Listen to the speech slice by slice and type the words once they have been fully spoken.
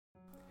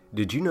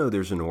Did you know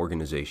there's an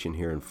organization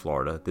here in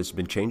Florida that's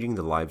been changing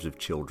the lives of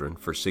children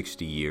for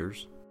 60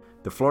 years?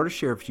 The Florida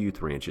Sheriff's Youth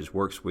Ranches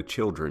works with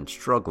children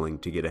struggling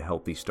to get a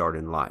healthy start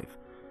in life.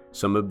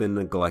 Some have been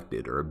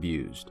neglected or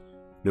abused.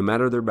 No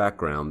matter their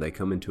background, they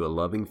come into a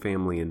loving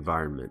family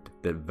environment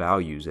that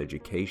values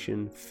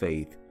education,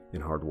 faith,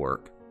 and hard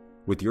work.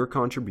 With your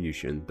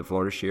contribution, the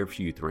Florida Sheriff's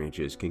Youth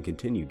Ranches can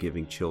continue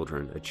giving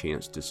children a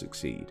chance to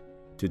succeed.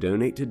 To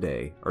donate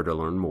today or to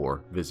learn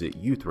more,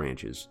 visit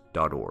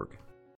youthranches.org.